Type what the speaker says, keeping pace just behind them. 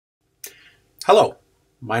Hello,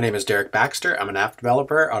 my name is Derek Baxter. I'm an app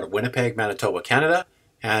developer out of Winnipeg, Manitoba, Canada,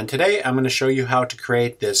 and today I'm going to show you how to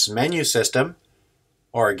create this menu system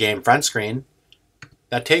or a game front screen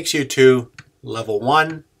that takes you to level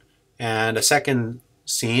 1 and a second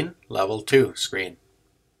scene, level 2 screen.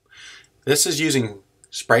 This is using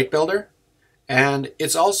Spritebuilder and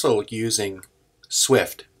it's also using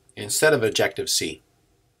Swift instead of Objective-C.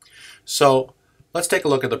 So let's take a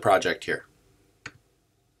look at the project here.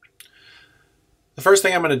 The first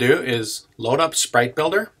thing I'm going to do is load up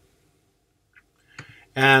Spritebuilder,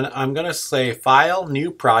 and I'm going to say File,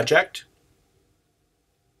 New Project.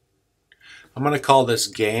 I'm going to call this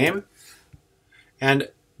Game, and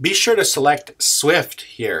be sure to select Swift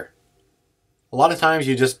here. A lot of times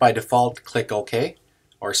you just by default click OK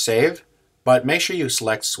or Save, but make sure you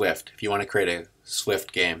select Swift if you want to create a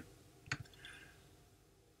Swift game.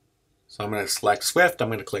 So I'm going to select Swift, I'm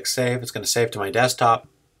going to click Save, it's going to save to my desktop.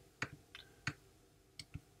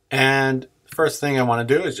 And the first thing I want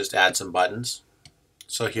to do is just add some buttons.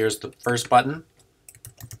 So here's the first button,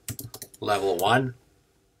 level 1.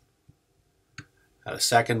 Add a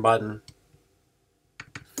second button,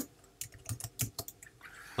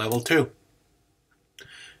 level 2.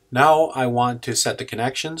 Now I want to set the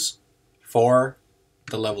connections for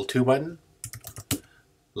the level 2 button.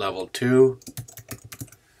 Level 2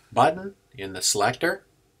 button in the selector.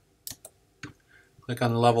 Click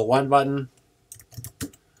on the level 1 button.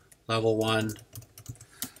 Level 1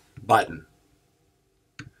 button.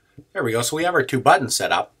 There we go. So we have our 2 buttons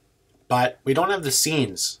set up, but we don't have the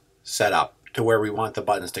scenes set up to where we want the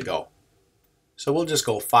buttons to go. So we'll just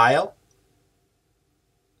go File.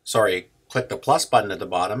 Click the plus button at the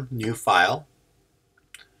bottom, New File.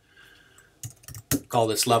 Call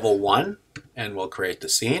this level 1 and we'll create the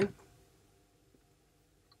scene.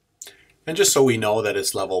 And just so we know that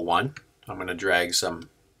it's level 1, I'm going to drag some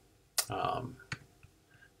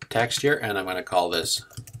text here, and I'm going to call this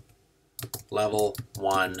level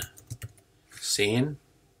 1 scene,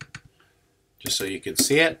 just so you can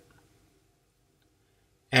see it.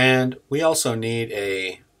 And we also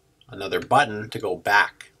need another button to go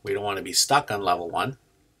back. We don't want to be stuck on level 1.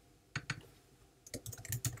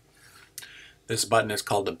 This button is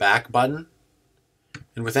called the back button,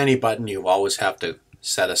 and with any button you always have to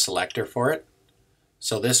set a selector for it.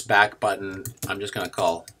 So this back button I'm just going to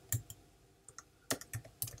call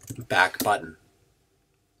back button.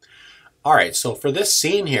 Alright, so for this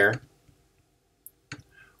scene here,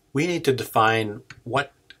 we need to define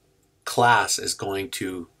what class is going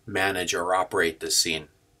to manage or operate this scene.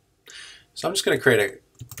 So I'm just going to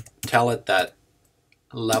tell it that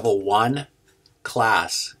level 1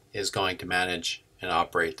 class is going to manage and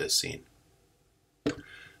operate this scene.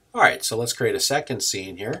 Alright, so let's create a second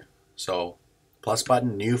scene here. So plus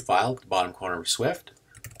button, New File at the bottom corner of Swift.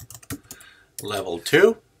 Level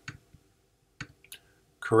 2.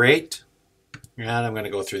 Create, and I'm going to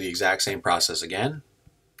go through the exact same process again.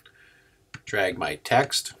 Drag my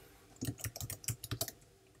text.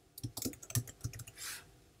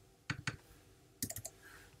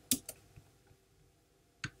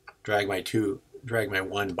 Drag my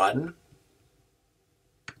 1 button.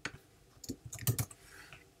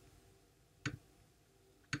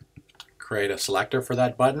 Create a selector for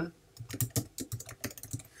that button.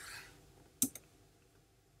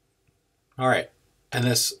 All right. And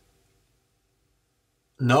this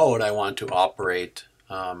node I want to operate,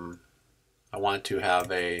 I want to have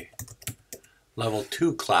a level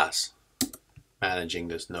 2 class managing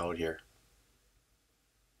this node here.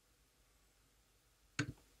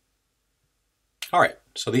 Alright,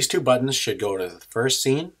 so these 2 buttons should go to the first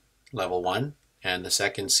scene, level 1, and the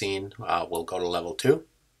second scene will go to level 2.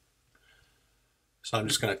 So I'm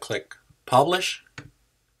just going to click Publish.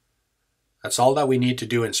 That's all that we need to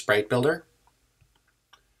do in Spritebuilder.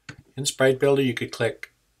 In Spritebuilder, you could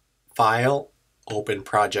click File, Open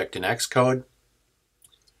Project in Xcode.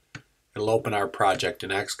 It'll open our project in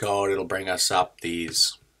Xcode. It'll bring us up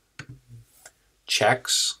these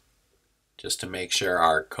checks just to make sure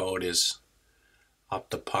our code is up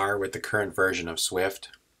to par with the current version of Swift.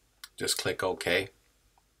 Just click OK.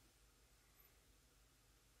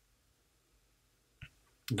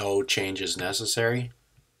 No changes necessary.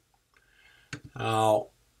 Now,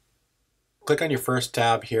 click on your first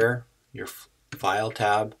tab here, your File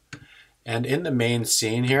tab, and in the main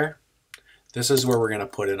scene here, this is where we're going to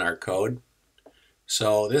put in our code.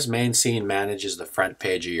 So this main scene manages the front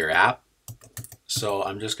page of your app. So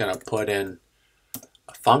I'm just going to put in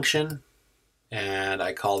a function, and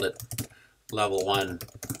I called it level 1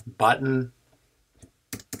 button.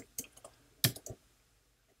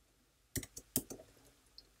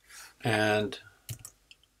 And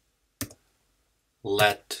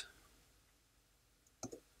let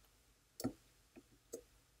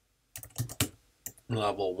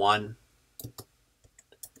level 1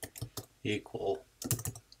 equal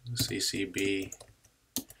CCB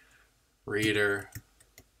reader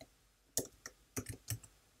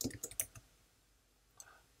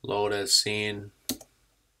load as scene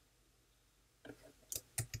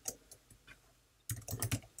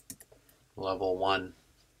level 1.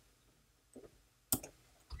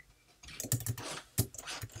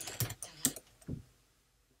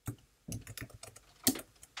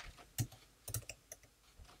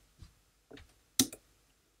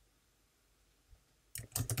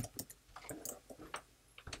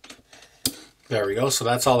 There we go. So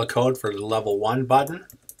that's all the code for the level 1 button.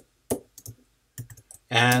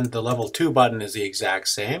 And the level 2 button is the exact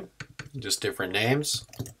same, just different names.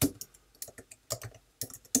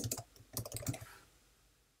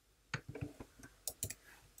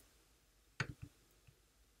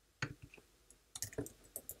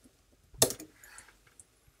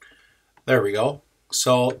 There we go.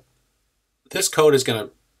 So this code is going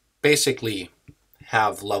to basically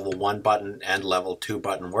have level 1 button and level 2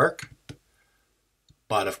 button work.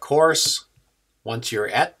 But of course, once you're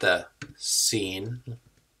at the scene,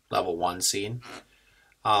 level 1 scene,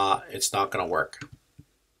 it's not going to work.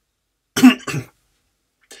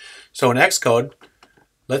 So in Xcode,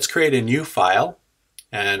 let's create a new file,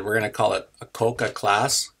 and we're going to call it a Coca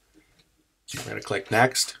class. We're going to click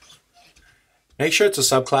Next. Make sure it's a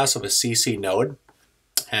subclass of a CC node,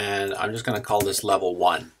 and I'm just going to call this level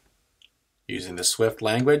 1 using the Swift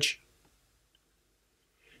language.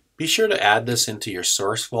 Be sure to add this into your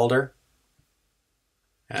source folder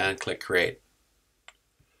and click Create.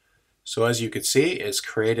 So as you can see, it's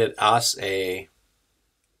created us a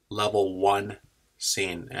level 1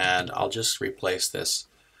 scene, and I'll just replace this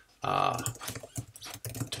to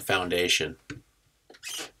foundation.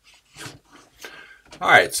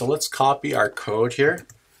 Alright, so let's copy our code here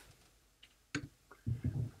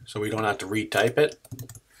so we don't have to retype it.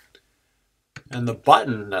 And the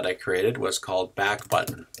button that I created was called back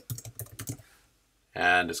button.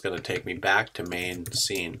 And it's going to take me back to main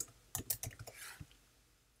scene.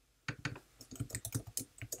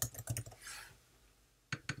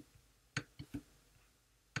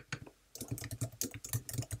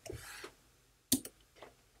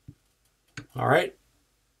 All right,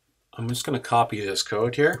 I'm just going to copy this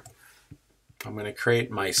code here. I'm going to create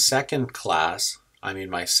my second class,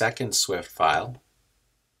 my second Swift file.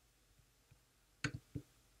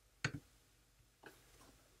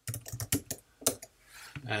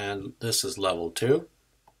 And this is level 2.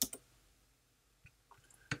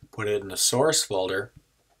 Put it in the source folder.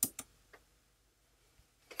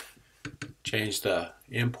 Change the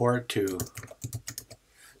import to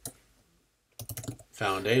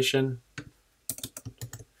foundation.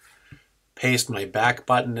 Paste my back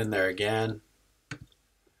button in there again.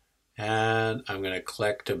 And I'm going to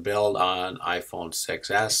click to build on iPhone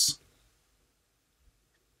 6s.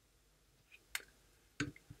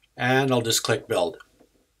 And I'll just click build.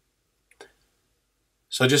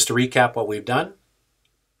 So just to recap what we've done,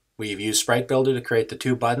 we've used Spritebuilder to create the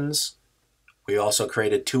 2 buttons. We also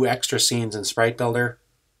created 2 extra scenes in Spritebuilder.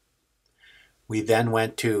 We then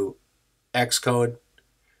went to Xcode.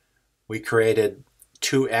 We created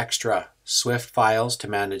 2 extra Swift files to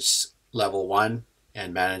manage level 1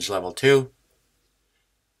 and manage level 2.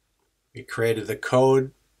 We created the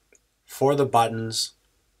code for the buttons,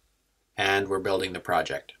 and we're building the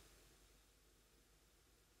project.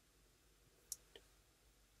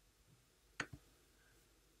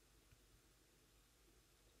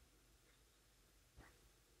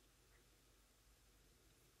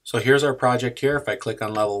 So here's our project here. If I click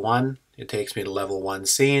on level 1, it takes me to level 1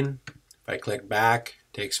 scene. If I click back,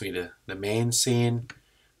 it takes me to the main scene.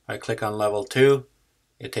 If I click on level 2,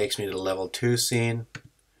 it takes me to the level 2 scene. If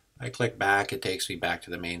I click back, it takes me back to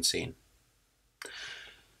the main scene.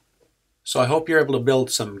 So I hope you're able to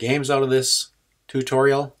build some games out of this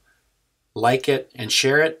tutorial. Like it and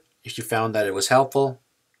share it if you found that it was helpful.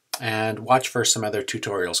 And watch for some other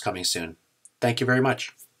tutorials coming soon. Thank you very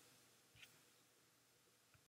much.